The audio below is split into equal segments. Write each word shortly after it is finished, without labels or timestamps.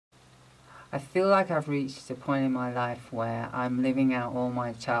I feel like I've reached a point in my life where I'm living out all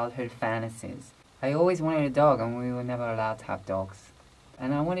my childhood fantasies. I always wanted a dog, and we were never allowed to have dogs.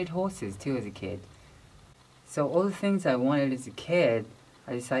 And I wanted horses too as a kid. So all the things I wanted as a kid,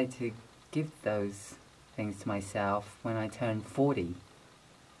 I decided to give those things to myself when I turned 40.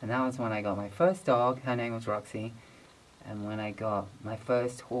 And that was when I got my first dog, her name was Roxy, and when I got my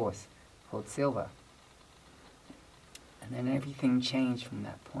first horse called Silver. And then everything changed from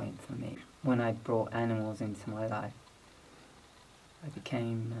that point for me. When I brought animals into my life, I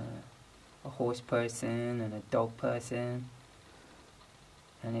became a horse person and a dog person,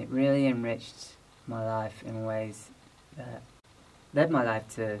 and it really enriched my life in ways that led my life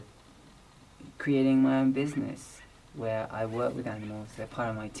to creating my own business where I work with animals. They're part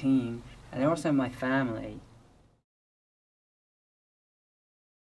of my team, and they're also my family.